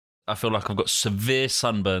I feel like I've got severe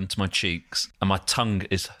sunburn to my cheeks and my tongue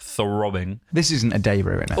is throbbing. This isn't a day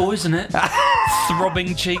ruiner. Oh, isn't it?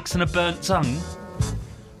 Throbbing cheeks and a burnt tongue.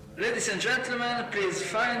 Ladies and gentlemen, please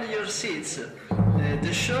find your seats.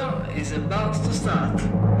 The show is about to start.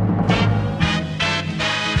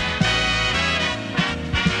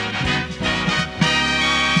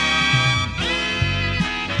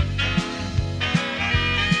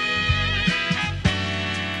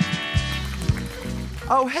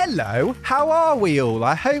 Oh, hello. How are we all?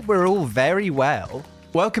 I hope we're all very well.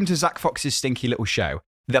 Welcome to Zach Fox's Stinky Little Show,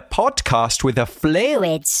 the podcast with a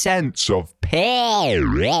fluid sense of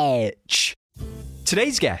pitch.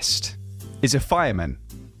 Today's guest is a fireman.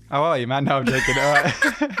 How are you, man? No, I'm joking. All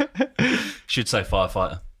right. Should say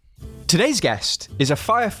firefighter. Today's guest is a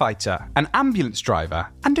firefighter, an ambulance driver,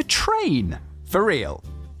 and a train. For real.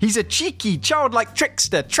 He's a cheeky, childlike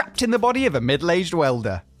trickster trapped in the body of a middle-aged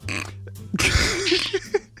welder.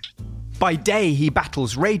 By day, he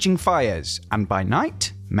battles raging fires, and by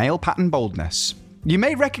night, male pattern baldness. You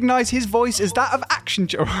may recognise his voice as that of Action...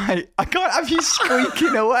 Right, I can't have you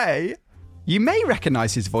squeaking away. You may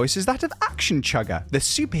recognise his voice as that of Action Chugger, the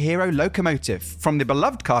superhero locomotive from the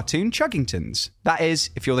beloved cartoon Chuggingtons. That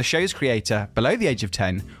is, if you're the show's creator, below the age of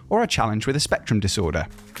 10, or a challenge with a spectrum disorder.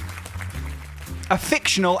 A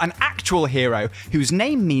fictional and actual hero whose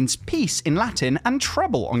name means peace in Latin and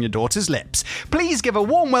trouble on your daughter's lips. Please give a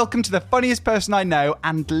warm welcome to the funniest person I know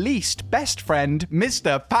and least best friend,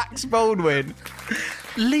 Mr. Pax Baldwin.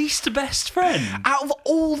 Least best friend? Out of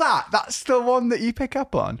all that, that's the one that you pick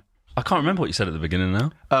up on. I can't remember what you said at the beginning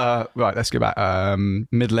now. Right, let's go back.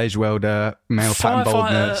 Middle-aged welder, male pattern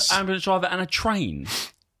baldness. Firefighter, ambulance driver and a train.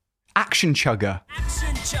 Action Chugger.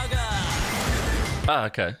 Action Chugger! Oh,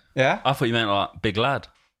 okay. Yeah? I thought you meant like big lad.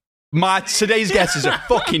 Today's guest is a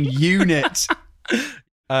fucking unit.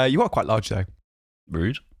 You are quite large, though.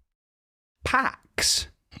 Rude. Pax.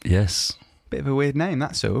 Yes. Bit of a weird name,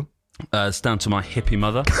 that's all. It's down to my hippie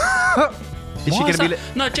mother. Is she going to be...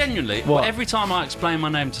 No, genuinely. What? Every time I explain my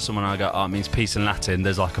name to someone, I go, oh, it means peace in Latin.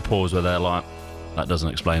 There's like a pause where they're like, that doesn't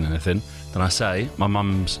explain anything. Then I say, my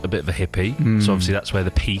mum's a bit of a hippie, so obviously that's where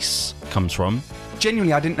the peace comes from.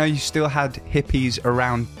 Genuinely, I didn't know you still had hippies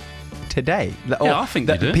around today. I think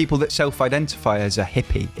that you do. People that self-identify as a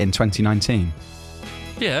hippie in 2019.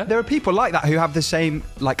 Yeah. There are people like that who have the same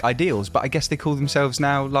like ideals, but I guess they call themselves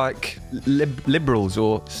now like liberals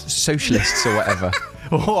or socialists or whatever.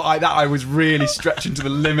 I was really stretching to the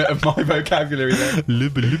limit of my vocabulary there.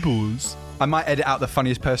 Liberals. I might edit out the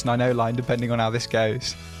funniest person I know line depending on how this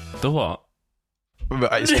goes. The what?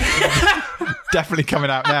 But it's definitely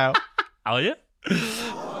coming out now. Are you?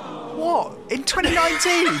 What? In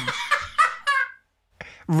 2019?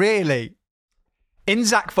 Really? In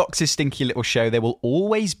Zach Fox's Stinky Little Show, there will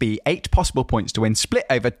always be 8 possible points to win, split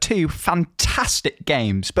over 2 fantastic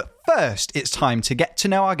games. But first, it's time to get to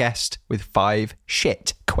know our guest with 5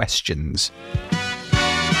 shit questions.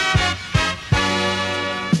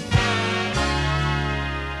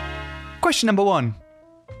 Question number 1.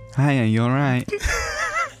 Hiya, you alright?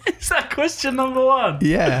 Is that question number 1?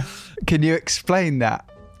 Yeah. Can you explain that?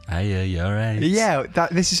 Hey, you're right. Yeah,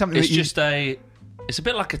 this is something It's that you... just it's a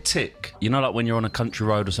bit like a tick. You know, like when you're on a country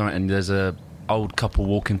road or something and there's a old couple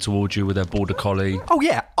walking towards you with their border collie. Oh,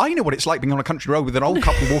 yeah. I know what it's like being on a country road with an old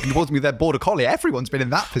couple walking towards me with their border collie. Everyone's been in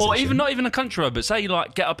that position. Or even not even a country road, but say you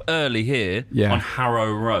like get up early here Yeah. on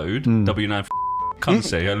Harrow Road, W9, come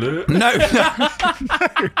say hello. No.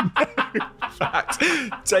 Fact.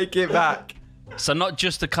 Take it back. So not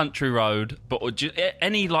just a country road, but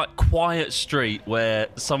any like quiet street where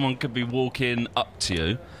someone could be walking up to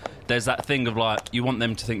you. There's that thing of like, you want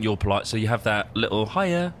them to think you're polite, so you have that little,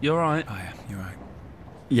 hiya, you're right. Hiya, you're right.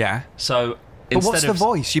 Yeah. So But what's the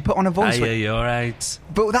voice? You put on a voice. Hiya, you're right.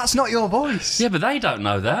 But that's not your voice. Yeah, but they don't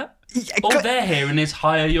know that. Yeah, All they're hearing is,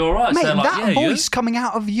 hiya, you're right. Mate, so they're like, that voice coming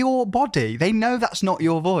out of your body, they know that's not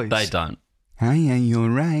your voice. They don't. Hiya,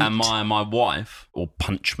 you're right. And my wife will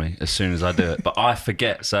punch me as soon as I do it, but I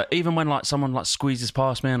forget. So even when like someone like squeezes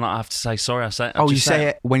past me and like I have to say sorry, I say. You say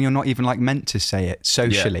it when you're not even like meant to say it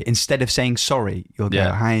socially. Yeah. Instead of saying sorry, you'll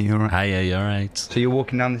go, "Hiya, you're right." Hiya, you're right. So you're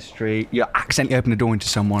walking down the street, you accidentally open the door into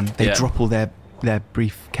someone. They drop all their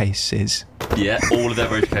briefcases. Yeah, all of their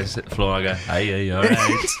briefcases hit the floor. I go, "Hiya, you're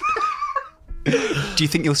right." Do you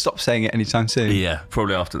think you'll stop saying it anytime soon? Yeah,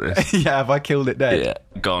 probably after this. Yeah, have I killed it dead?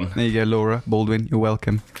 Yeah, gone. There you go, Laura Baldwin, you're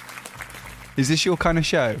welcome. Is this your kind of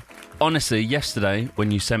show? Honestly, yesterday,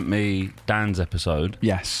 when you sent me Dan's episode...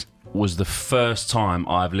 Yes. ...was the first time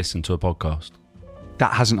I've listened to a podcast.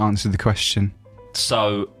 That hasn't answered the question.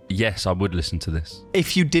 So, yes, I would listen to this.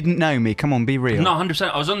 If you didn't know me, come on, be real. No,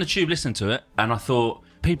 100%. I was on the tube listening to it, and I thought...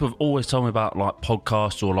 people have always told me about like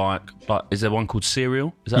podcasts or like is there one called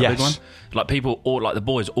Serial? Is that a big one? Like people or like the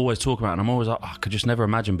boys always talk about it, and I'm always like, I could just never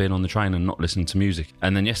imagine being on the train and not listening to music.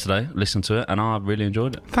 And then yesterday, listened to it, and I really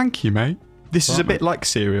enjoyed it. Thank you, mate. This is a bit like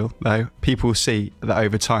Serial, though. People see that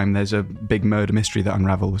over time there's a big murder mystery that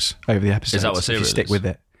unravels over the episodes. Is that what Serial if you stick is? with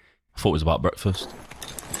it. I thought it was about breakfast.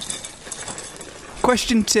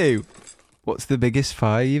 Question 2. What's the biggest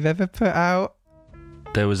fire you've ever put out?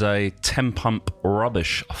 There was a 10-pump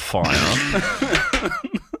rubbish fire.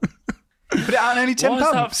 Put it out in only 10 Why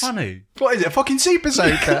pumps. is that funny? What is it, a fucking super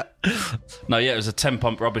soaker? No, yeah, it was a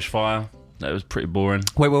 10-pump rubbish fire. It was pretty boring.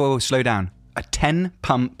 Wait, slow down. A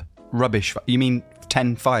 10-pump rubbish fire. You mean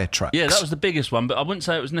 10 fire trucks? Yeah, that was the biggest one, but I wouldn't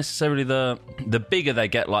say it was necessarily the bigger they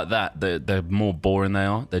get like that, the more boring they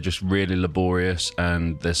are. They're just really laborious,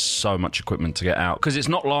 and there's so much equipment to get out. Because it's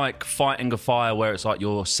not like fighting a fire where it's like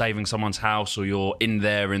you're saving someone's house or you're in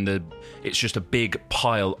there it's just a big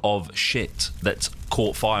pile of shit that's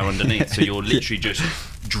caught fire underneath. So you're literally just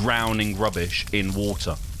drowning rubbish in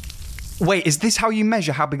water. Wait, is this how you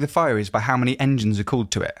measure how big the fire is, by how many engines are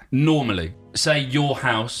called to it? Normally, say your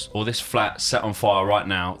house or this flat set on fire right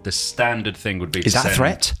now, the standard thing would be Is that a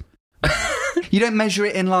threat? You don't measure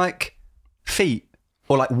it in like feet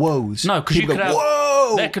or like woes. No, because you People could go, have...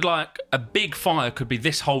 whoa! There could like a big fire could be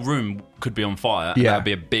this whole room could be on fire. And Yeah. that would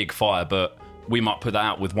be a big fire, but we might put that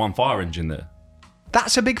out with one fire engine there.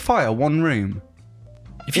 That's a big fire, one room.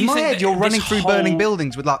 If In you my think head, that you're this running through burning whole-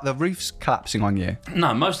 buildings with like the roofs collapsing on you.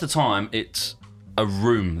 No, most of the time it's a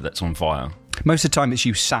room that's on fire. Most of the time, it's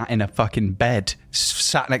you sat in a fucking bed,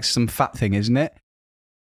 sat next to some fat thing, isn't it?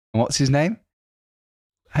 What's his name?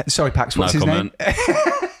 Sorry, Pax, what's his comment. name?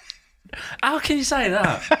 How can you say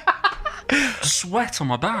that? Sweat on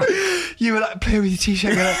my back. You were like playing with your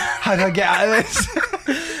t-shirt, going like, how do I get out of this?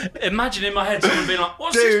 Imagine in my head someone being like,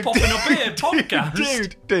 what's Dude. this popping up here?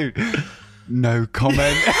 Podcast? Dude. No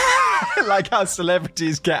comment. Like how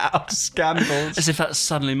celebrities get out of scandals. As if that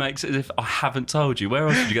suddenly makes it as if I haven't told you. Where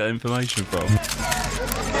else did you get that information from?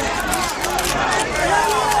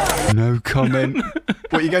 No comment.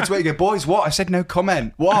 What, you go to work, you go, boys, what? I said no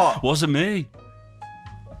comment. What? Wasn't me.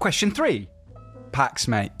 Question 3. Pax,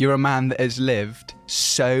 mate, you're a man that has lived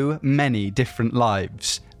so many different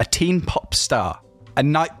lives. A teen pop star, a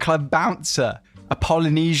nightclub bouncer, a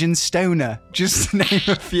Polynesian stoner, just to name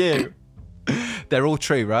a few. They're all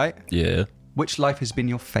true, right? Yeah. Which life has been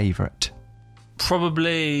your favourite?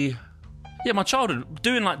 Probably... Yeah, my childhood,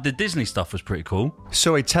 doing like the Disney stuff was pretty cool.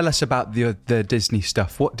 Sorry, tell us about the Disney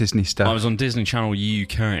stuff. What Disney stuff? I was on Disney Channel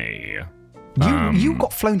UK. You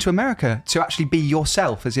got flown to America to actually be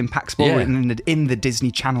yourself, as in Pax Baldwin in the Disney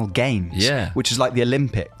Channel Games. Yeah. Which is like the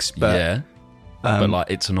Olympics. But, yeah. But like,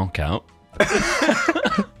 it's a knockout.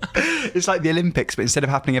 It's like the Olympics, but instead of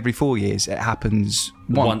happening every 4 years, it happens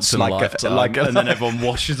once in a like lifetime. And then everyone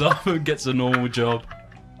washes up and gets a normal job.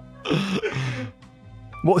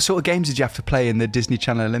 What sort of games did you have to play in the Disney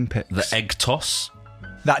Channel Olympics? The egg toss.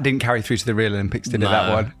 That didn't carry through to the real Olympics, did it,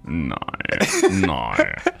 that one? No.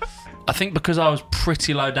 I think because I was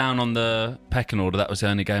pretty low down on the pecking order, that was the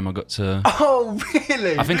only game I got to... Oh,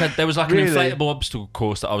 really? I think there was like Really? an inflatable obstacle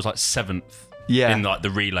course that I was like 7th in like the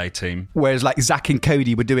relay team. Whereas like Zach and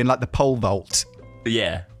Cody were doing like the pole vault.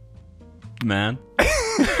 Yeah. Man.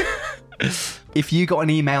 If you got an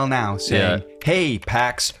email now saying, hey,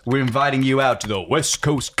 Pax, we're inviting you out to the West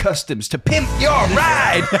Coast Customs to pimp your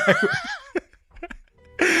ride.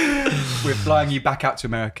 We're flying you back out to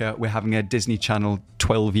America. We're having a Disney Channel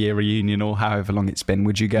 12-year reunion or however long it's been.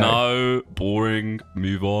 Would you go? No. Boring.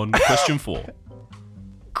 Move on. Question 4.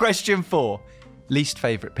 Question 4. Least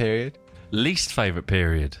favourite period? Least favourite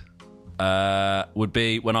period would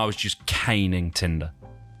be when I was just caning Tinder.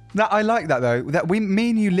 I like that though. Me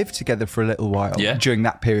and you lived together for a little while during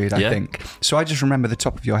that period, I think. So I just remember the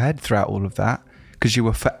top of your head throughout all of that because you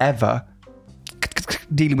were forever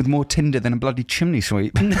dealing with more Tinder than a bloody chimney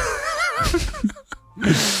sweep.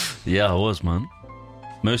 Yeah, I was, man.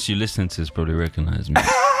 Most of you listening to this probably recognise me.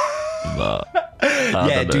 But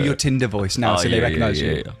do your Tinder voice now so they recognise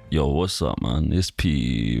you. Yo, what's up, man? It's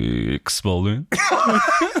Pax Baldwin.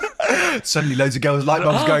 Suddenly loads of girls' light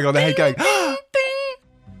bulbs going on their head going...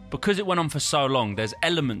 Because it went on for so long, there's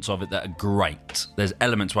elements of it that are great. There's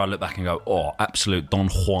elements where I look back and go, oh, absolute Don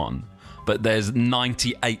Juan. But there's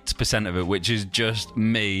 98% of it, which is just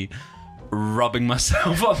me rubbing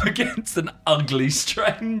myself up against an ugly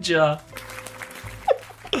stranger.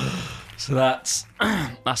 So that's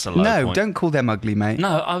a low No, point. don't call them ugly, mate.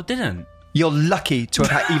 No, I didn't. You're lucky to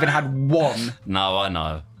have even had one. No, I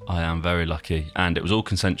know. I am very lucky. And it was all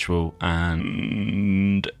consensual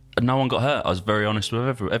and no one got hurt. I was very honest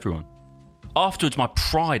with everyone. Afterwards, my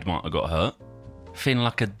pride might have got hurt. Feeling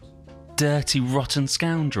like a dirty, rotten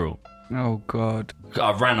scoundrel. Oh, God.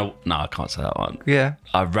 No, I can't say that one. Yeah.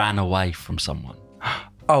 I ran away from someone.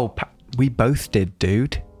 Oh, we both did,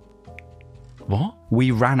 dude. What?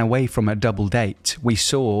 We ran away from a double date. We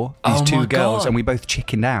saw these two girls God. and we both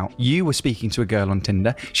chickened out. You were speaking to a girl on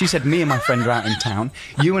Tinder. She said, me and my friend are out in town.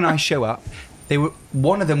 You and I show up.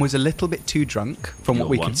 One of them was a little bit too drunk from what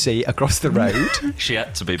we could see across the road. She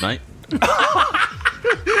had to be, mate.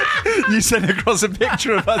 You sent across a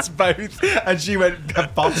picture of us both and she went,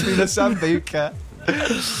 pass me the sambuca.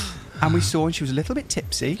 And we saw, and she was a little bit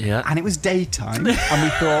tipsy, and it was daytime, and we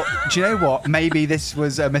thought, do you know what, maybe this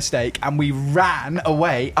was a mistake, and we ran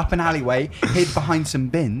away up an alleyway, hid behind some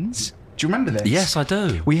bins. Do you remember this? Yes, I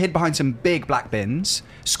do. We hid behind some big black bins,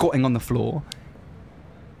 squatting on the floor,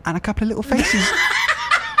 and a couple of little faces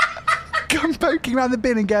come poking around the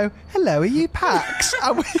bin and go, hello, are you Pax?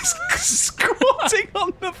 And we're squatting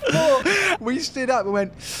on the floor. We stood up and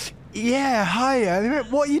went, yeah, hiya. And they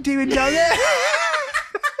went, what are you doing down there?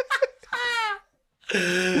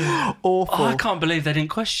 Awful. Oh, I can't believe they didn't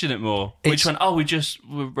question it more. Which one? Oh, we just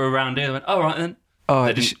were around here. They went, all right then.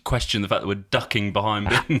 They didn't question the fact that we're ducking behind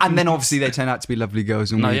bins. And then obviously they turned out to be lovely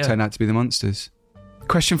girls and we turned out to be the monsters.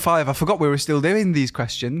 Question 5. I forgot we were still doing these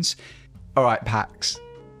questions. All right, Pax.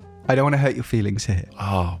 I don't want to hurt your feelings here.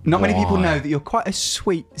 Oh, Not many people know that you're quite a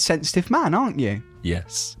sweet, sensitive man, aren't you?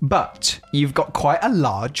 Yes. But you've got quite a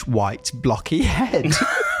large, white, blocky head.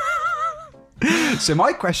 So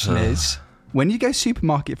my question is, when you go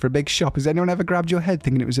supermarket for a big shop, has anyone ever grabbed your head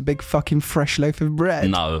thinking it was a big fucking fresh loaf of bread?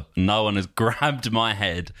 No one has grabbed my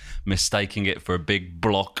head mistaking it for a big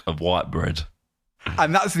block of white bread.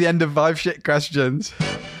 And that's the end of 5 shit questions.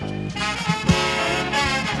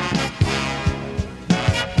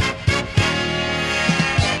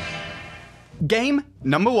 Game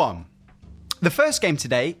number 1. The first game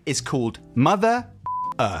today is called Mother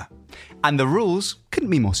and the rules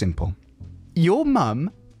couldn't be more simple. Your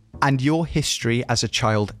mum and your history as a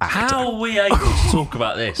child actor. How are we able to talk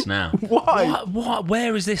about this now? Why? What?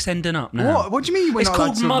 Where is this ending up now? What do you mean we're It's not allowed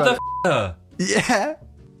called to Mother.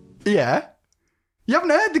 Yeah. You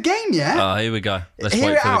haven't heard the game yet? Oh, here we go. Let's Hear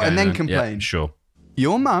wait it for the out game and then then. complain. Yeah, sure.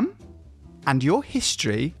 Your mum and your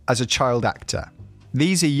history as a child actor.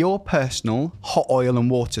 These are your personal hot oil and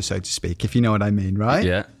water, so to speak, if you know what I mean, right?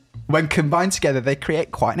 Yeah. When combined together, they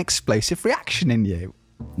create quite an explosive reaction in you.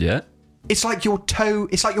 Yeah. It's like your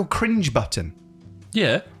cringe button.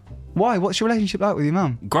 Yeah. Why? What's your relationship like with your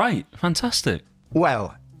mum? Great. Fantastic.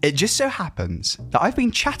 Well, it just so happens that I've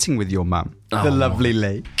been chatting with your mum, the lovely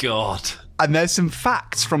Lee. God. And there's some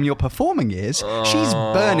facts from your performing years she's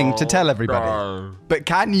burning to tell everybody. No. But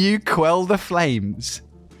can you quell the flames?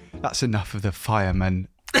 That's enough of the fireman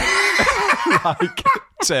like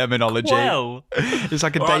terminology. Quell. It's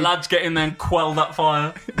like a All right, lads, get in there and quell that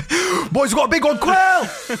fire. Boys, we've got a big one. Quell!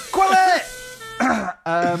 Quell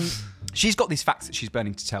it! She's got these facts that she's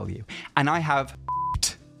burning to tell you. And I have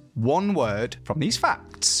one word from these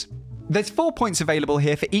facts. There's 4 points available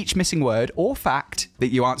here for each missing word or fact that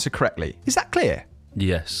you answer correctly. Is that clear?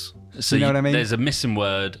 Yes. So You know what I mean? There's a missing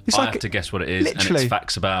word. It's I like have to guess what it is. And literally- it's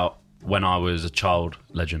facts about when I was a child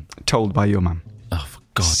legend. Told by your mum. Oh, for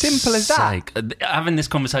God's Simple as that. sake. Having this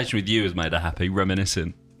conversation with you has made her happy,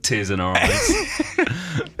 reminiscing. Tears in her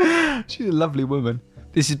eyes. She's a lovely woman.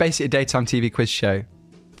 This is basically a daytime TV quiz show.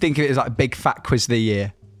 Think of it as like Big Fat Quiz of the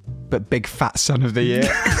Year, but Big Fat Son of the Year.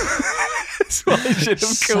 That's what I should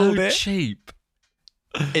have called so it. cheap.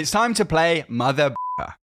 It's time to play Mother.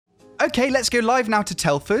 Okay, let's go live now to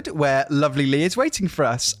Telford, where lovely Lee is waiting for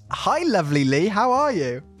us. Hi, lovely Lee. How are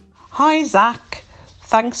you? Hi, Zach.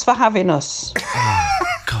 Thanks for having us.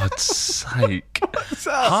 God's sake.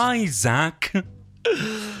 Hi, Zach.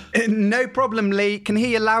 No problem, Lee. Can hear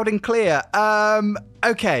you loud and clear.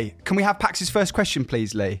 Okay, can we have Pax's first question,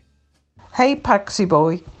 please, Lee? Hey, Paxy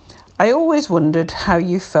boy. I always wondered how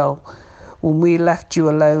you felt when we left you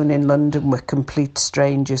alone in London with complete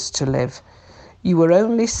strangers to live. You were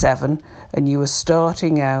only 7 and you were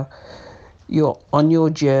starting out on your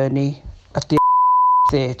journey at the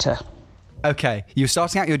theatre. Okay, you're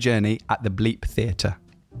starting out your journey at the BLEEP Theatre.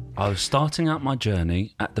 I was starting out my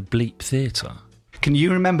journey at the BLEEP Theatre. Can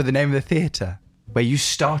you remember the name of the theatre where you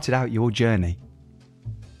started out your journey?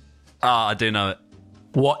 Ah, I do know it.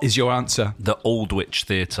 What is your answer? The Aldwych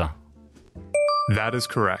Theatre. That is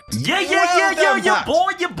correct. Yeah, Well done,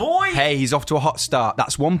 Pax. your boy. Hey, he's off to a hot start.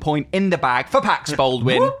 That's 1 point in the bag for Pax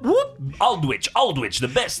Baldwin. Whoop, whoop. Aldwych, the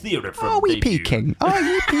best theatre from Are we debut. peaking? Are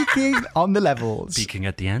you peaking on the levels? Peeking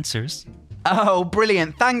at the answers. Oh,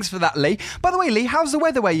 brilliant. Thanks for that, Lee. By the way, Lee, how's the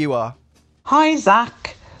weather where you are? Hi,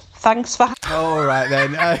 Zach. Thanks for... All right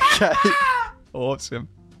then. Okay. Awesome.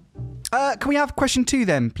 Can we have question 2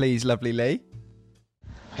 then, please, lovely Lee?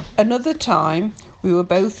 Another time, we were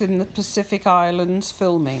both in the Pacific Islands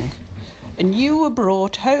filming, and you were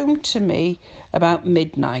brought home to me about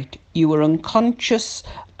midnight. You were unconscious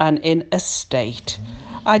and in a state.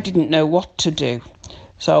 I didn't know what to do,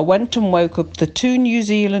 so I went and woke up the 2 New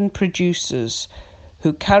Zealand producers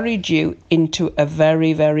who carried you into a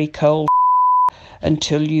very, very cold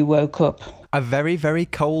until you woke up. A very, very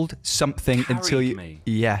cold something Carried until you... me.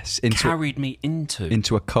 Yes, Carried me into.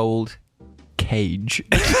 into a cold cage.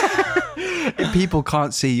 If people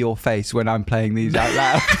can't see your face when I'm playing these out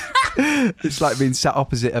loud, it's like being sat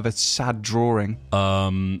opposite of a sad drawing.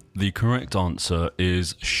 The correct answer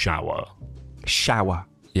is shower. Shower.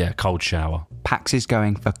 Yeah, cold shower. Pax is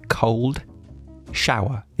going for cold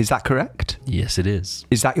shower. Is that correct? Yes, it is.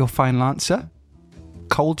 Is that your final answer?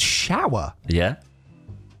 Cold shower. Yeah.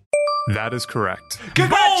 That is correct.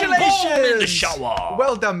 Congratulations! Boom, in the shower.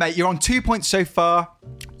 Well done, mate. You're on 2 points so far.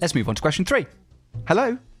 Let's move on to question 3.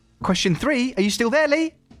 Hello? Question 3. Are you still there,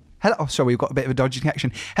 Lee? Hello? Oh, sorry, we've got a bit of a dodgy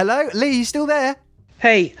connection. Hello? Lee, you still there?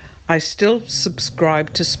 Hey, I still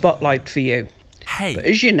subscribe to Spotlight for you. Hey. But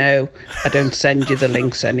as you know, I don't send you the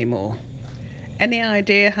links anymore. Any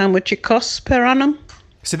idea how much it costs per annum?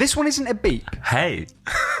 So this one isn't a beep. Hey.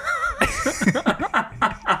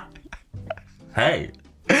 Hey.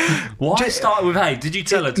 Why start with hey? Did you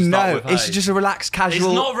tell her to start with hey? No, it's just a relaxed, casual...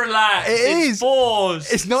 It's not relaxed. It it's is.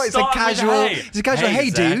 Forced. It's not, it's Start a casual... with hey. It's a casual, hey,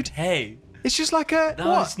 Zach, dude. Hey. It's just like a... No,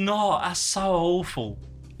 what? it's not. That's so awful.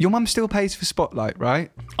 Your mum still pays for Spotlight, right?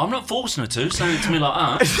 I'm not forcing her to, saying it to me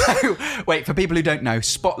like that. No, wait, for people who don't know,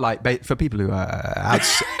 Spotlight, for people who are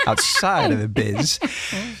outside of the biz,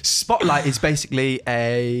 Spotlight is basically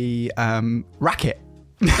a racket.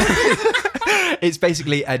 It's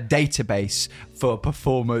basically a database for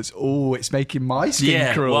performers. Oh, it's making my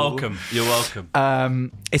skin crawl. Welcome. You're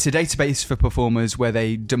welcome. It's a database for performers where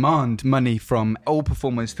they demand money from all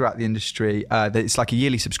performers throughout the industry. It's like a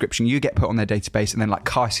yearly subscription. You get put on their database, and then like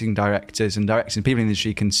casting directors and people in the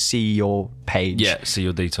industry can see your page. Yeah, see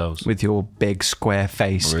your details. With your big square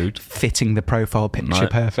face. Rude. Fitting the profile picture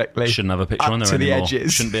perfectly. Shouldn't have a picture up on there to anymore. The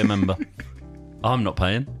edges. Shouldn't be a member. I'm not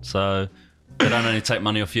paying, so... They don't only take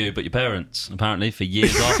money off you, but your parents, apparently, for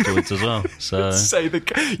years afterwards as well. So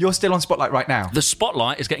you're still on Spotlight right now? The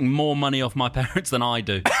Spotlight is getting more money off my parents than I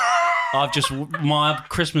do. I've just... My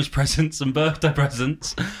Christmas presents and birthday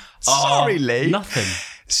presents Sorry, Lee. Nothing.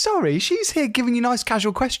 Sorry, she's here giving you nice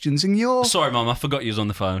casual questions and you're... Sorry, Mum, I forgot you was on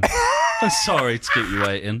the phone. I'm sorry to keep you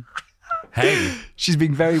waiting. Hey. She's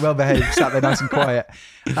being very well behaved, sat there nice and quiet.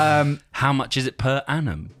 How much is it per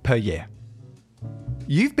annum? Per year.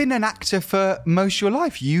 You've been an actor for most of your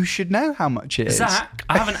life. You should know how much it is. Zach,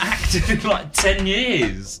 I haven't acted in like 10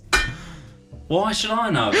 years. Why should I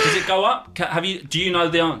know? Does it go up? Do you know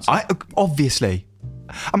the answer? Obviously.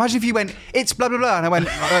 Imagine if you went, it's blah, blah, blah, and I went,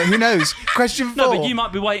 who knows? Question 4. No, but you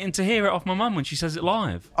might be waiting to hear it off my mum when she says it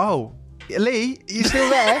live. Oh, Lee, you still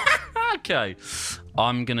there? Okay.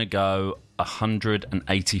 I'm going to go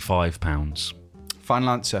 £185. Final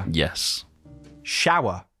answer. Yes.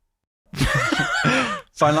 Shower.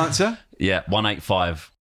 Final answer? Yeah,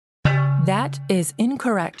 185. That is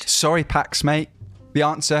incorrect. Sorry, Pax, mate. The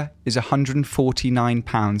answer is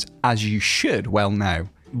 £149, as you should well know.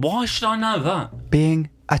 Why should I know that?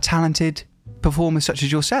 Being a talented performer such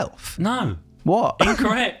as yourself. No. What?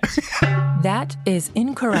 Incorrect. That is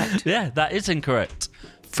incorrect. Yeah, that is incorrect.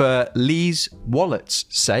 For Lee's wallet's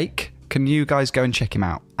sake, can you guys go and check him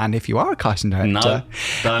out? And if you are a casting director,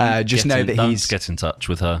 just know that don't get in touch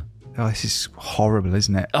with her. Oh, this is horrible,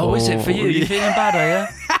 isn't it? Oh, is it for you? You feeling bad, are you?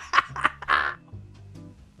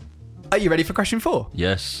 Are you ready for question 4?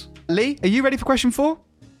 Yes. Lee, are you ready for question 4?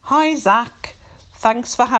 Hi, Zach.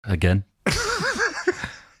 Thanks for having... Again.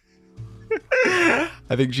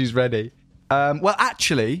 I think she's ready. Well,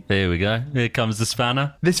 actually... Here we go. Here comes the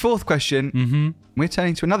spanner. This 4th question, we're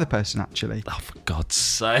turning to another person, actually. Oh, for God's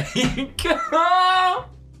sake. Hi,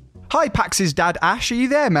 Pax's dad, Ash. Are you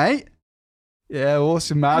there, mate? Yeah,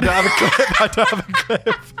 awesome, man. I don't have a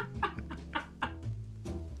clip.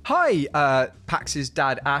 Hi, Pax's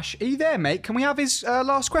dad, Ash. Are you there, mate? Can we have his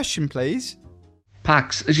last question, please?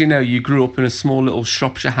 Pax, as you know, you grew up in a small little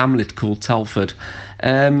Shropshire hamlet called Telford.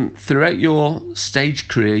 Throughout your stage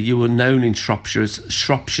career, you were known in Shropshire as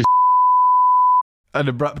Shropshire... An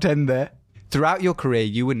abrupt end there. Throughout your career,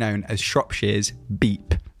 you were known as Shropshire's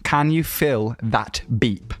beep. Can you fill that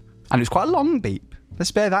beep? And it was quite a long beep.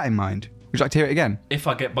 Let's bear that in mind. Would you like to hear it again? If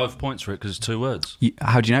I get both points for it, because it's 2 words.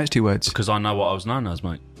 How do you know it's 2 words? Because I know what I was known as,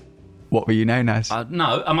 mate. What were you known as?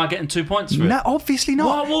 No, am I getting 2 points for it? No, obviously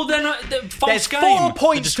not. Well, then false There's game. 4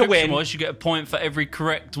 points to win. Was you get a point for every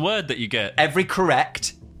correct word that you get. Every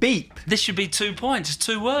correct beep. This should be 2 points. It's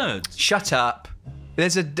 2 words. Shut up.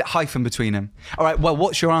 There's a hyphen between them. All right, well,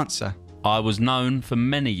 what's your answer? I was known for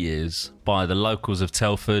many years by the locals of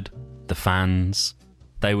Telford, the fans.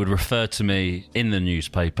 They would refer to me in the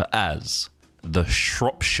newspaper as the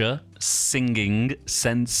Shropshire singing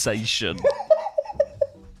sensation.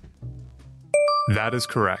 That is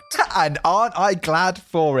correct. And aren't I glad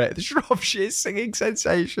for it? The Shropshire singing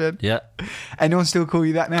sensation. Yeah. Anyone still call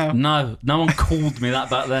you that now? No one called me that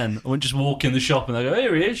back then. I wouldn't just walk in the shop and they go,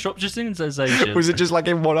 here he is, Shropshire singing sensation. Was it just like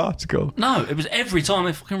in one article? No, it was every time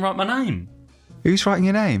they fucking write my name. Who's writing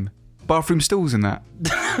your name? Bathroom stalls and that?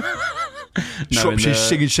 No, Shropshire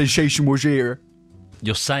singing sensation was here.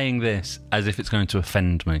 You're saying this as if it's going to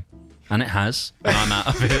offend me. And it has. And I'm out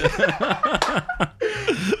of it.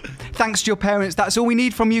 Thanks to your parents. That's all we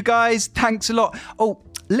need from you guys. Thanks a lot. Oh,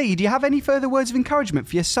 Lee, do you have any further words of encouragement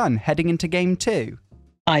for your son heading into game 2?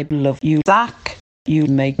 I love you, Zach. You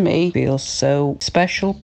make me feel so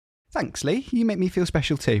special. Thanks, Lee. You make me feel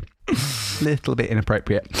special too. Little bit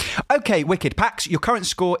inappropriate. Okay, wicked. Pax, your current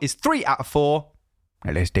score is 3 out of 4.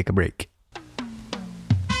 Now let's take a break.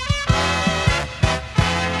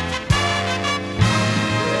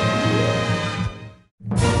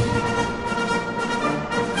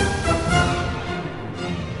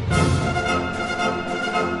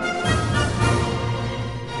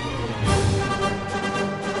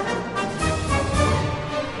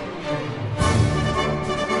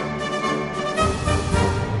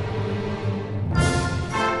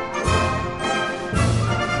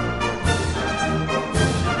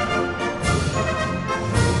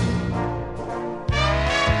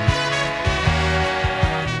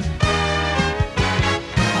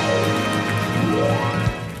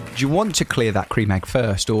 Do you want to clear that cream egg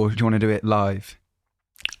first, or do you want to do it live?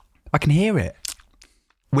 I can hear it.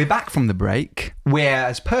 We're back from the break. We're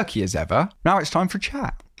as perky as ever. Now it's time for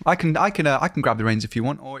chat. I can grab the reins if you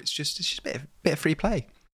want, or it's just a bit of free play.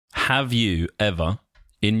 Have you ever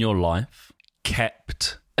in your life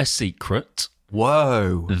kept a secret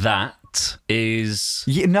Whoa. that is...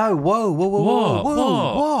 No, whoa,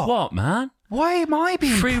 What, man? Why am I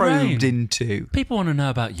being Free probed rein. into? People want to know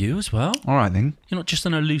about you as well. All right, then. You're not just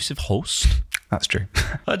an elusive host. That's true.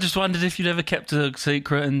 I just wondered if you'd ever kept a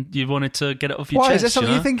secret and you wanted to get it off your Why? chest. Is there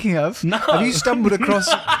something you're thinking of? No. Have you stumbled across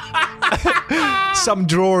some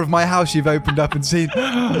drawer of my house you've opened up and seen?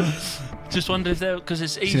 Just wondered if there... Because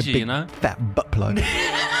it's Seen a easy, big you know? fat butt plug.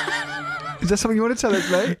 Is there something you want to tell us,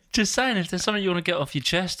 mate? Just saying, if there's something you want to get off your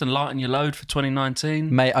chest and lighten your load for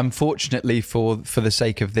 2019... Mate, unfortunately for the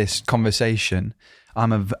sake of this conversation,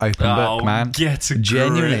 I'm an open book, man. Get a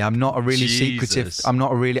Genuinely, grip. I'm not a really secretive... Jesus. I'm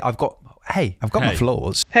not a really... I've got my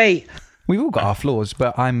flaws. Hey, We've all got our flaws,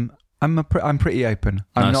 but I'm pretty open.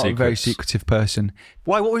 I'm No not a very secrets. secretive person.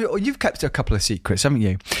 Why? You've kept a couple of secrets, haven't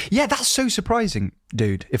you? Yeah, that's so surprising,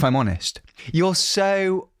 dude. If I'm honest, you're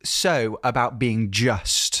so about being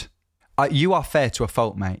just. You are fair to a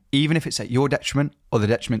fault, mate. Even if it's at your detriment or the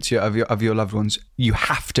detriment of your loved ones, you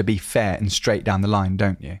have to be fair and straight down the line,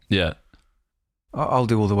 don't you? Yeah. I'll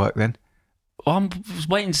do all the work then. I'm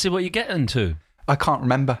waiting to see what you get into. I can't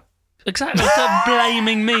remember. Exactly. Stop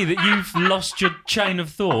blaming me that you've lost your chain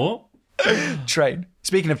of thought. Train.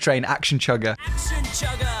 Speaking of train, Action Chugger.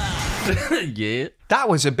 Yeah. That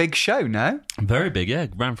was a big show, no? Very big, yeah.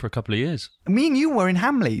 Ran for a couple of years. Me and you were in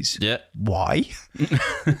Hamleys. Yeah. Why?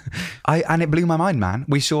 And it blew my mind, man.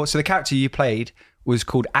 So the character you played was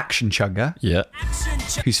called Action Chugger, Yeah.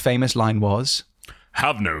 whose famous line was,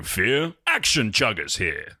 Have no fear. Action Chugger's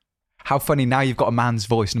here. how funny now you've got a man's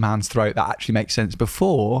voice and a man's throat. That actually makes sense.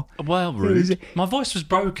 Before, Well, rude. My voice was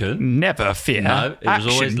broken. Never fear. No, it was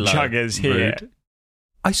always Action low. Chugger's here. Rude.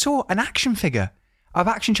 I saw an action figure of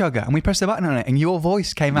Action Chugger and we pressed the button on it and your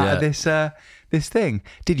voice came out of this thing.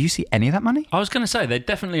 Did you see any of that money? I was going to say, they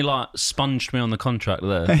definitely sponged me on the contract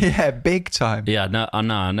there. Yeah, big time. Yeah, no,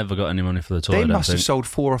 I never got any money for the toy. They I don't must have think. sold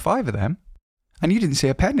 4 or 5 of them. And you didn't see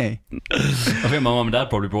a penny. I think my mum and dad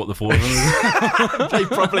probably brought the 4 of them. They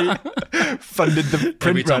probably funded the print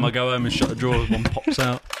Every time run. I go home and shut the drawer, one pops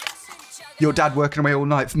out. Your dad working away all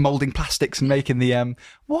night moulding plastics and making the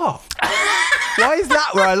what? Why is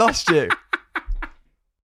that where I lost you?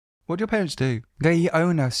 What do your parents do? They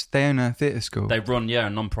own a theatre school. They run, a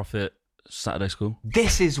non-profit Saturday school.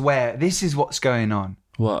 This is what's going on.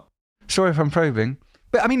 What? Sorry if I'm probing,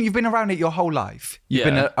 but I mean, you've been around it your whole life. You've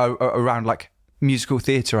been around like musical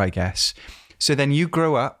theatre, I guess. So then you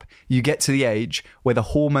grow up, you get to the age where the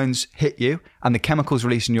hormones hit you and the chemicals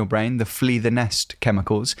released in your brain, the flee the nest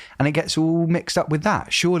chemicals, and it gets all mixed up with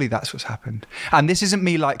that. Surely that's what's happened. And this isn't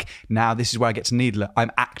me like, now this is where I get to needle it.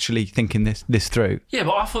 I'm actually thinking this through. Yeah,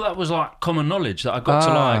 but I thought that was like common knowledge that I got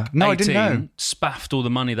to like 18, I didn't know. spaffed all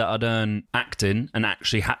the money that I'd earned acting and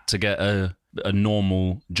actually had to get a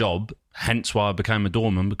normal job. Hence why I became a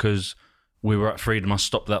doorman, because we were at Freedom. I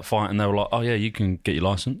stopped that fight and they were like, oh yeah, you can get your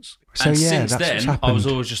licence. So and yeah, since that's what's then, happened. I was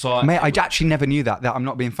always just like... Mate, I actually never knew that. I'm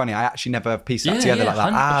not being funny. I actually never pieced that together like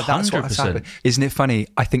that. That's what has happened. Isn't it funny?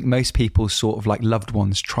 I think most people sort of like loved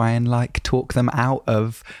ones try and like talk them out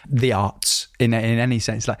of the arts in any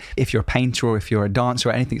sense. Like if you're a painter or if you're a dancer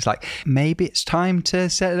or anything, it's like, maybe it's time to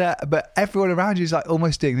set it up. But everyone around you is like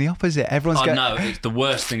almost doing the opposite. Everyone's going... No, the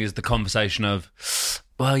worst thing is the conversation of,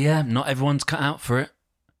 well, yeah, not everyone's cut out for it.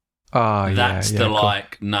 Oh, yeah. That's cool.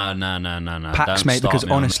 like, no. Pax, don't mate, start because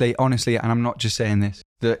me on honestly, and I'm not just saying this,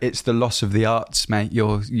 it's the loss of the arts, mate.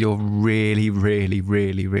 You're really, really,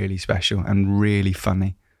 really, really special and really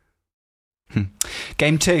funny.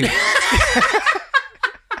 Game 2.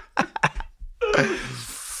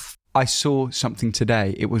 I saw something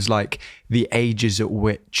today. It was like the ages at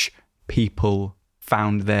which people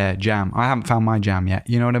found their jam. I haven't found my jam yet.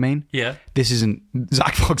 You know what I mean? Yeah. This isn't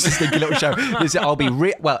Zach Fox's Stinky Little Show. I'll be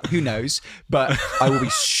well, who knows? But I will be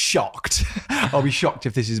shocked. I'll be shocked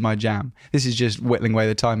if this is my jam. This is just whittling away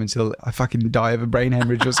the time until I fucking die of a brain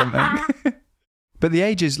hemorrhage or something. But the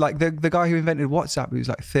ages, like the guy who invented WhatsApp, he was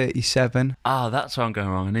like 37. That's where I'm going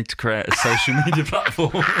wrong. I need to create a social media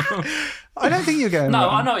platform. I don't think you're going No,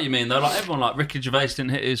 wrong. I know what you mean though. Like everyone, like Ricky Gervais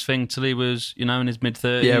didn't hit his thing till he was, in his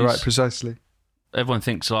mid-30s. Yeah, right, precisely. Everyone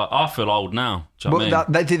thinks like, I feel old now. Do you know what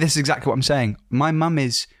I mean? This is exactly what I'm saying. My mum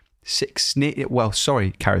is 6... Well,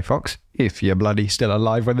 sorry, Carrie Fox, if you're bloody still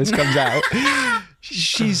alive when this comes out.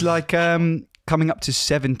 She's like coming up to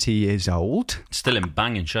 70 years old. Still in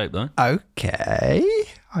banging shape though. Okay.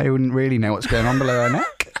 I wouldn't really know what's going on below her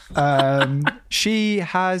neck. She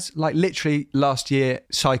has, like, literally last year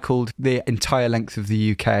cycled the entire length of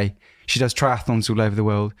the UK. She does triathlons all over the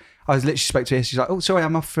world. I was literally spoke to her. She's like, "Oh, sorry,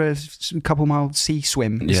 I'm off for a couple mile sea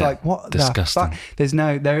swim." It's like, what disgusting. the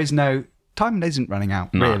fuck? There is no time. Isn't running out,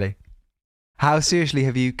 really. How seriously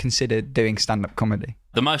have you considered doing stand-up comedy?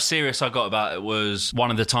 The most serious I got about it was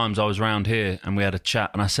one of the times I was around here and we had a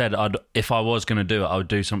chat, and I said if I was going to do it, I would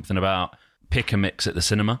do something about pick a mix at the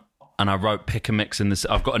cinema. And I wrote pick a mix in this.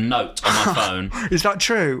 I've got a note on my phone. Is that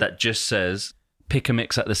true? That just says pick a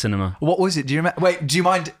mix at the cinema. What was it? Do you remember? Wait, do you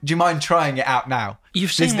mind trying it out now?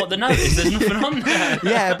 You've seen what the note is. There's nothing on there.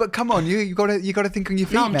 Yeah, but come on, you got to think on your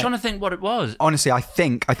feet. No, I'm mate. trying to think what it was. Honestly, I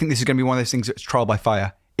think this is going to be one of those things that's trial by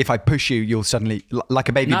fire. If I push you, you'll suddenly, like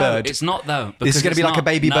a baby bird. No, it's not though. This is going to be like a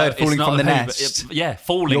baby bird falling from the nest.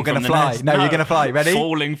 Falling. You're going to fly. No, you're going to fly. Ready?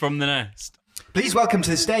 Falling from the nest. Please welcome to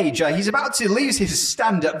the stage. He's about to lose his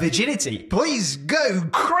stand-up virginity. Please go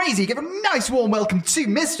crazy. Give a nice warm welcome to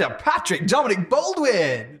Mr. Patrick Dominic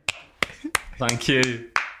Baldwin. Thank you.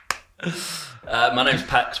 My name's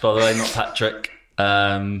Pax, by the way, not Patrick.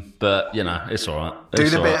 But, it's all right. Do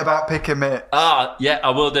the bit about pick a mix. Yeah,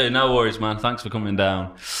 I will do. No worries, man. Thanks for coming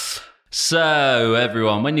down. So,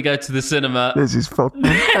 everyone, when you go to the cinema... This is fucking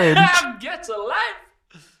cringe. Get a life.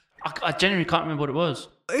 I genuinely can't remember what it was.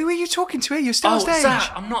 Who are you talking to here? You're still on stage. Zach,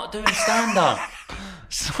 I'm not doing stand-up.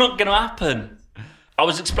 It's not going to happen. I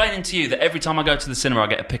was explaining to you that every time I go to the cinema, I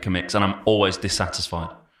get a pick a mix, and I'm always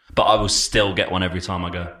dissatisfied. But I will still get one every time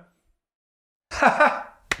I go.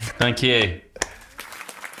 Thank you.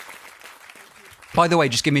 By the way,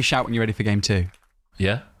 just give me a shout when you're ready for game 2.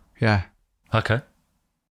 Yeah? Yeah. Okay.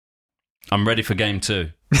 I'm ready for game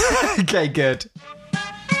 2. Okay, good.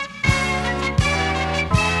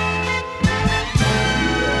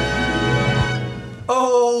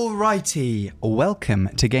 Alrighty, welcome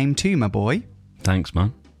to game 2, my boy. Thanks,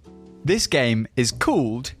 man. This game is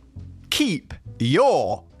called Keep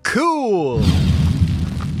Your Cool.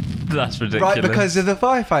 That's ridiculous. Right, because of the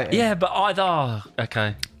firefighter. Yeah, but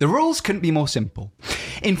okay. The rules couldn't be more simple.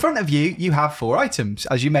 In front of you, you have 4 items,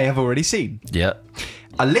 as you may have already seen. Yeah.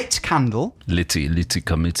 A lit candle. Litty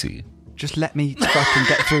committee. Just let me fucking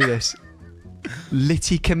get through this.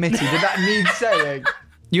 Litty committee. Did that need saying?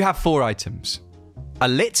 You have 4 items. A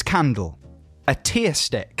lit candle, a tear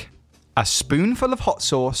stick, a spoonful of hot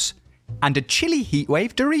sauce, and a chili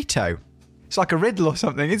heatwave Dorito. It's like a riddle or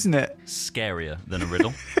something, isn't it? Scarier than a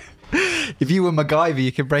riddle. If you were MacGyver,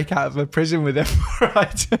 you could break out of a prison with them 4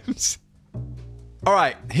 items. All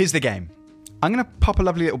right, here's the game. I'm going to pop a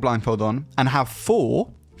lovely little blindfold on and have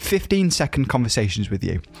 4 15-second conversations with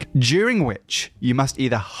you, during which you must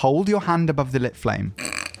either hold your hand above the lit flame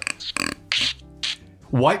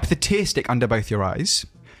wipe the tear stick under both your eyes,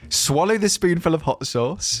 swallow the spoonful of hot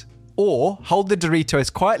sauce, or hold the Dorito as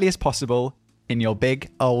quietly as possible in your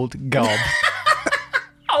big old gob.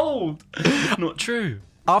 Old. Not true.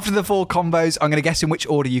 After the 4 combos, I'm going to guess in which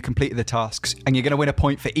order you completed the tasks, and you're going to win a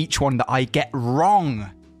point for each one that I get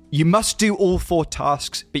wrong. You must do all 4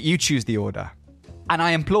 tasks, but you choose the order. And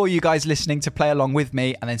I implore you guys listening to play along with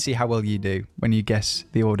me and then see how well you do when you guess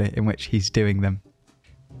the order in which he's doing them.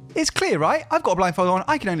 It's clear, right? I've got a blindfold on,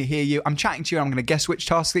 I can only hear you, I'm chatting to you, and I'm going to guess which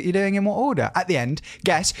task that you're doing in what order. At the end,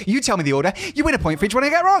 guess, you tell me the order, you win a point for each one I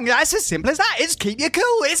get wrong. That's as simple as that. It's keep you cool.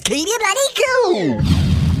 It's keep you bloody cool.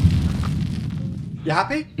 You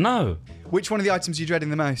happy? No. Which one of the items are you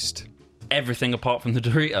dreading the most? Everything apart from the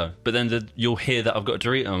Dorito. But then you'll hear that I've got a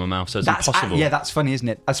Dorito in my mouth, so it's impossible. Yeah, that's funny, isn't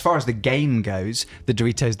it? As far as the game goes, the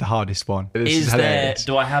Dorito's the hardest one.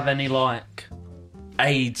 Do I have any,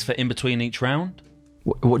 aids for in between each round?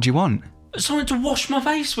 What do you want? Something to wash my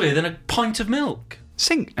face with and a pint of milk.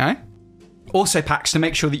 Sink, no? Also, Pax, to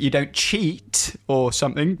make sure that you don't cheat or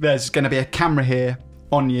something, there's going to be a camera here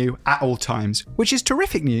on you at all times, which is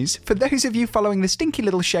terrific news for those of you following the Stinky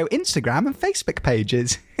Little Show Instagram and Facebook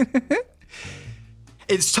pages.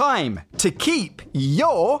 It's time to keep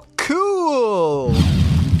your cool.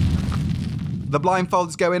 The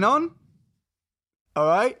blindfold's going on. All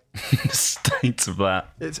right. State of that.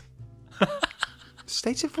 It's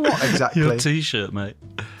state of what exactly? Your t-shirt, mate.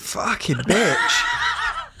 Fucking bitch.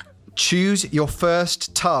 Choose your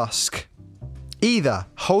first task. Either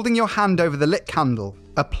holding your hand over the lit candle,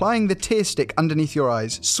 applying the tear stick underneath your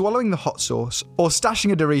eyes, swallowing the hot sauce, or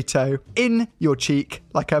stashing a Dorito in your cheek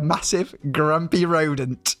like a massive grumpy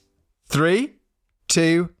rodent. 3,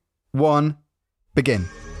 2, 1, begin.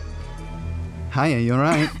 Hiya, you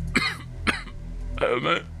alright? Oh,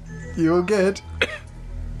 mate. You all good?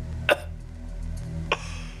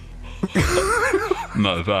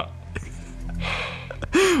 No, that.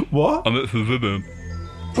 What? I'm at the ribbon.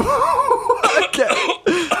 Okay.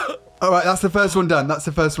 Alright, that's the first one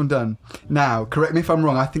done. Now, correct me if I'm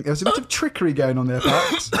wrong, I think there was a bit of trickery going on there,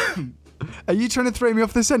 Pax. Are you trying to throw me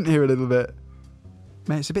off the scent here a little bit?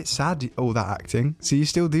 Mate, it's a bit sad, all that acting. So you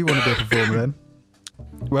still do want to be a performer then?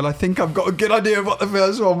 Well, I think I've got a good idea of what the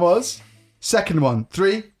first one was. Second one.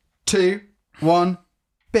 3, 2, 1,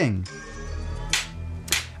 bing.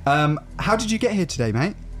 How did you get here today,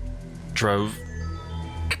 mate? Drove.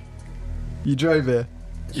 You drove here?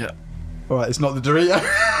 Yeah. Alright, it's not the Dorito.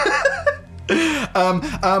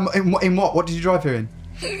 In what? What did you drive here in?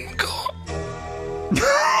 God.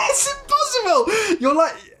 It's impossible!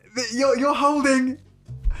 You're holding...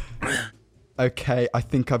 Okay, I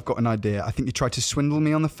think I've got an idea. I think you tried to swindle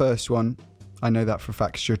me on the first one. I know that for a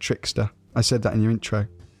fact, 'cause you're a trickster. I said that in your intro.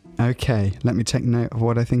 Okay, let me take note of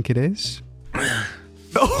what I think it is.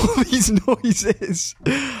 All these noises.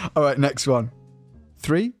 Alright, next one.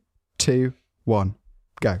 3, 2, 1,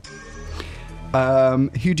 go.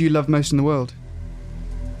 Who do you love most in the world?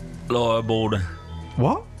 Laura Baldwin.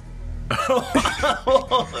 What?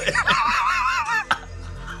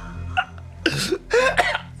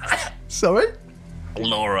 Sorry?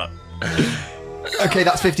 Laura. Okay,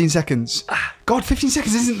 that's 15 seconds. God, 15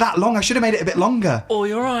 seconds isn't that long. I should have made it a bit longer. Oh,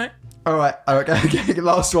 you're right. Alright, okay,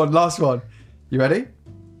 last one. You ready?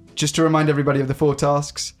 Just to remind everybody of the 4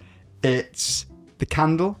 tasks, it's the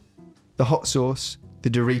candle, the hot sauce, the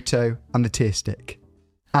Dorito, and the tear stick.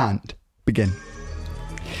 And begin.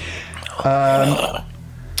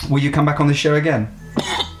 Will you come back on the show again?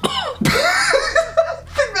 I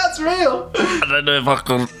think that's real. I don't know if I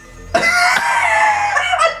can.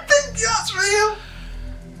 I think that's real.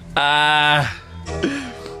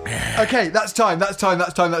 Okay, that's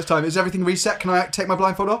time. Is everything reset? Can I take my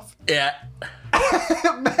blindfold off? Yeah.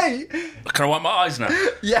 Mate. Can I wipe my eyes now?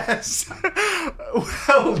 Yes.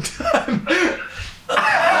 Well done.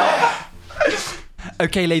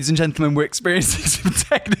 Okay, ladies and gentlemen, we're experiencing some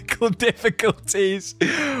technical difficulties.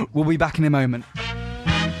 We'll be back in a moment.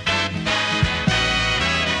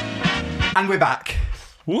 And we're back.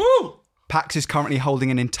 Woo! Pax is currently holding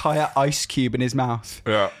an entire ice cube in his mouth.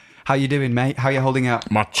 Yeah. How you doing, mate? How you holding up?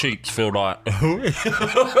 My cheeks feel like...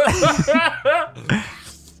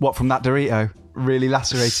 What, from that Dorito? Really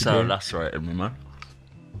lacerated So you? lacerated me, man.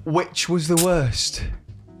 Which was the worst?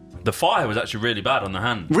 The fire was actually really bad on the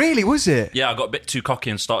hand. Really, was it? Yeah, I got a bit too cocky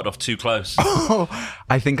and started off too close.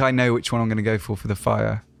 I think I know which one I'm going to go for the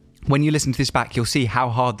fire. When you listen to this back, you'll see how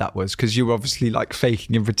hard that was, because you were obviously like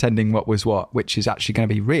faking and pretending what was what, which is actually going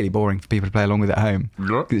to be really boring for people to play along with at home.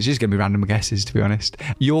 Yeah. It's just going to be random guesses, to be honest.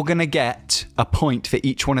 You're going to get a point for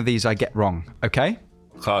each one of these I get wrong, okay?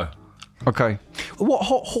 Okay. Okay. What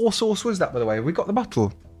hot horse sauce was that, by the way? Have we got the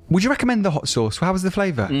bottle? Would you recommend the hot sauce? How was the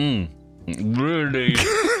flavour? Really?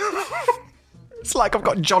 It's like I've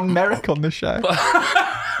got John Merrick on the show.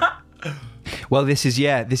 Well, this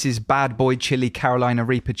is Bad Boy Chili Carolina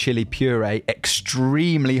Reaper Chili Puree.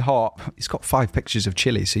 Extremely hot. It's got 5 pictures of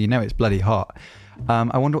chili, so you know it's bloody hot.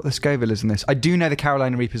 I wonder what the Scoville is in this. I do know the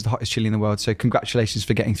Carolina Reaper is the hottest chili in the world, so congratulations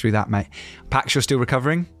for getting through that, mate. Pax, you're still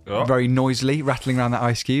recovering? Yeah. Very noisily, rattling around that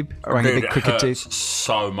ice cube. Around a Dude, big it cricket hurts tooth.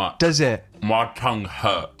 so much. Does it? My tongue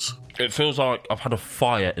hurts. It feels like I've had a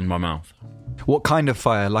fire in my mouth. What kind of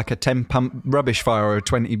fire? Like a 10-pump rubbish fire or a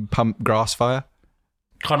 20-pump grass fire?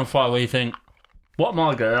 Kind of fire where you think, what am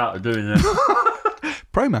I getting out of doing this?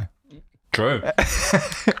 Promo. True.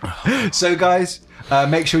 So, guys,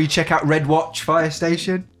 make sure you check out Red Watch Fire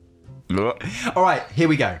Station. All right, here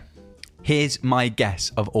we go. Here's my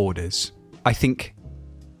guess of orders. I think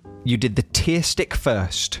you did the tear stick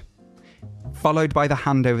first, followed by the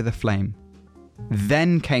hand over the flame.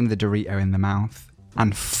 Then came the Dorito in the mouth,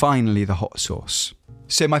 and finally the hot sauce.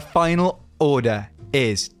 So my final order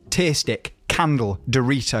is tear stick, candle,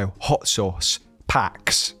 Dorito, hot sauce,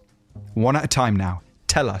 Pax. One at a time now.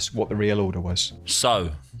 Tell us what the real order was.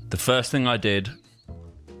 So, the first thing I did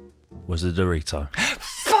was a Dorito.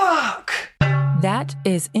 Fuck! That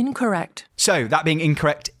is incorrect. So, that being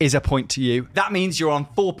incorrect is a point to you. That means you're on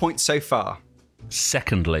 4 points so far.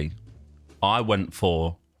 Secondly, I went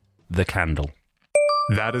for the candle.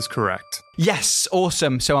 That is correct. Yes,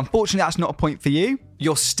 awesome. So, unfortunately, that's not a point for you.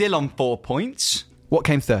 You're still on 4 points. What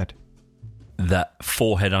came third? That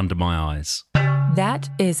forehead under my eyes. That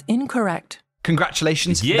is incorrect.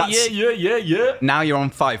 Congratulations. Yeah. Now you're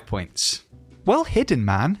on 5 points. Well hidden,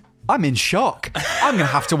 man. I'm in shock. I'm going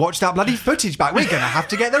to have to watch that bloody footage back. We're going to have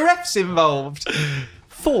to get the refs involved.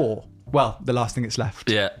 4. Well, the last thing that's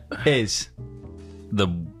left. Yeah. Is The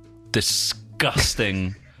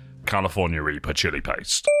disgusting California Reaper chili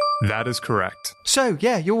paste. That is correct. So,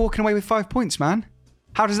 yeah, you're walking away with 5 points, man.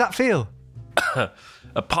 How does that feel?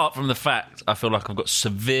 Apart from the fact I feel like I've got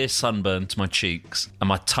severe sunburn to my cheeks and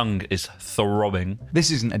my tongue is throbbing.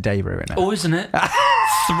 This isn't a day ruiner. Oh, isn't it?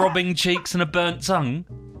 Throbbing cheeks and a burnt tongue.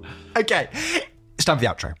 Okay, it's time for the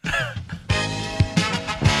outro.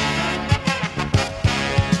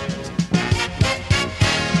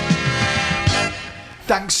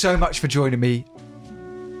 Thanks so much for joining me.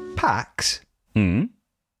 Pax?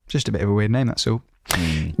 Just a bit of a weird name, that's all.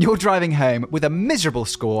 You're driving home with a miserable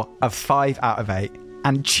score of 5 out of 8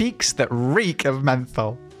 and cheeks that reek of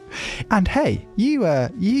menthol. And hey, you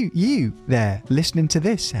there listening to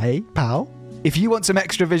this, hey, pal? If you want some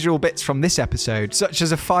extra visual bits from this episode, such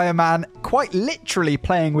as a fireman quite literally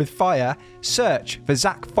playing with fire, search for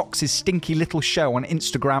Zach Fox's Stinky Little Show on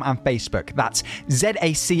Instagram and Facebook. That's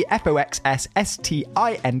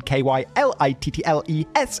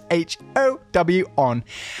ZACFOXSSTINKYLITTLESHOW on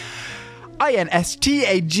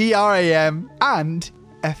Instagram and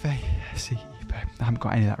FACE. I haven't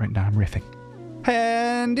got any of that written down, I'm riffing.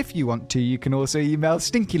 And if you want to, you can also email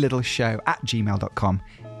stinkylittleshow@gmail.com.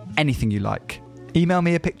 Anything you like. Email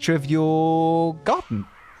me a picture of your garden.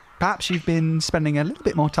 Perhaps you've been spending a little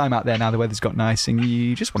bit more time out there now the weather's got nice and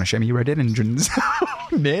you just want to show me your rhododendrons.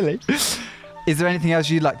 Nearly. Is there anything else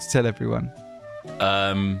you'd like to tell everyone?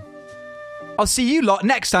 I'll see you lot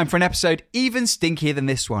next time for an episode even stinkier than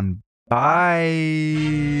this one.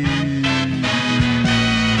 Bye.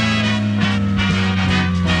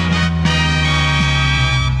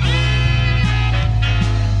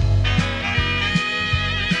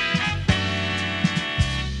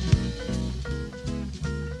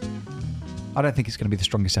 I don't think it's going to be the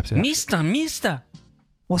strongest episode. Mister.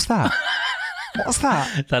 What's that? What's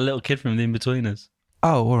that? That little kid from The In-Betweeners.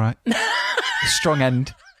 Oh, all right. Strong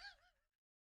end.